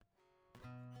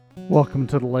Welcome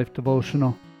to the Life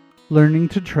Devotional, Learning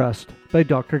to Trust by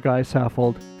Dr. Guy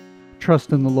Saffold.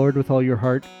 Trust in the Lord with all your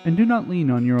heart, and do not lean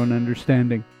on your own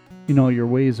understanding. In all your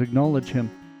ways acknowledge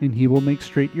Him, and He will make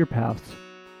straight your paths.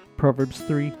 Proverbs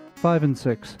 3, 5 and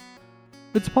 6.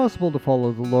 It's possible to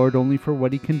follow the Lord only for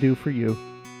what He can do for you.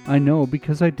 I know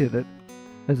because I did it.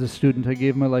 As a student, I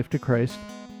gave my life to Christ,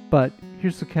 but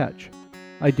here's the catch.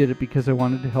 I did it because I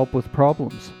wanted to help with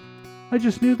problems. I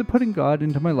just knew that putting God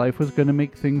into my life was going to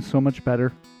make things so much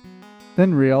better.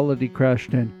 Then reality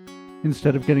crashed in.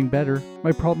 Instead of getting better,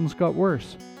 my problems got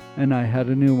worse, and I had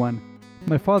a new one.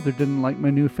 My father didn't like my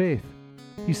new faith.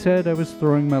 He said I was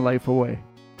throwing my life away.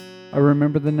 I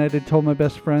remember the night I told my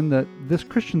best friend that this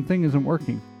Christian thing isn't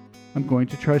working. I'm going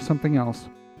to try something else.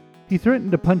 He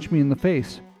threatened to punch me in the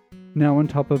face. Now, on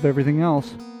top of everything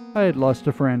else, I had lost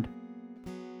a friend.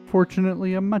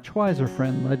 Fortunately, a much wiser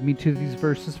friend led me to these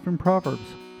verses from Proverbs.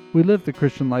 We live the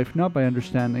Christian life not by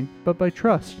understanding, but by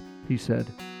trust, he said.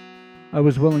 I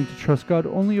was willing to trust God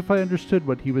only if I understood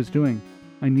what He was doing.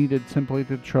 I needed simply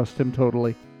to trust Him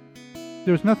totally.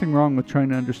 There's nothing wrong with trying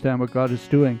to understand what God is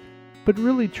doing, but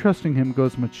really trusting Him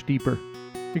goes much deeper.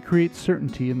 It creates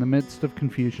certainty in the midst of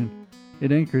confusion.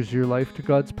 It anchors your life to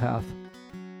God's path.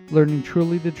 Learning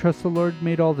truly to trust the Lord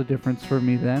made all the difference for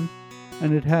me then,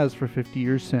 and it has for 50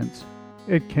 years since.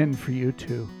 It can for you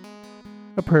too.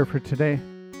 A prayer for today.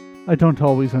 I don't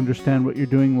always understand what you're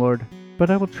doing, Lord, but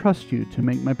I will trust you to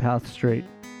make my path straight.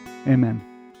 Amen.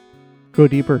 Go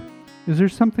deeper. Is there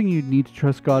something you need to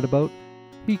trust God about?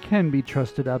 He can be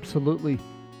trusted absolutely,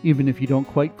 even if you don't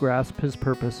quite grasp His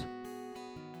purpose.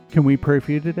 Can we pray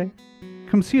for you today?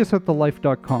 Come see us at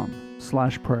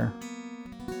thelife.com/prayer.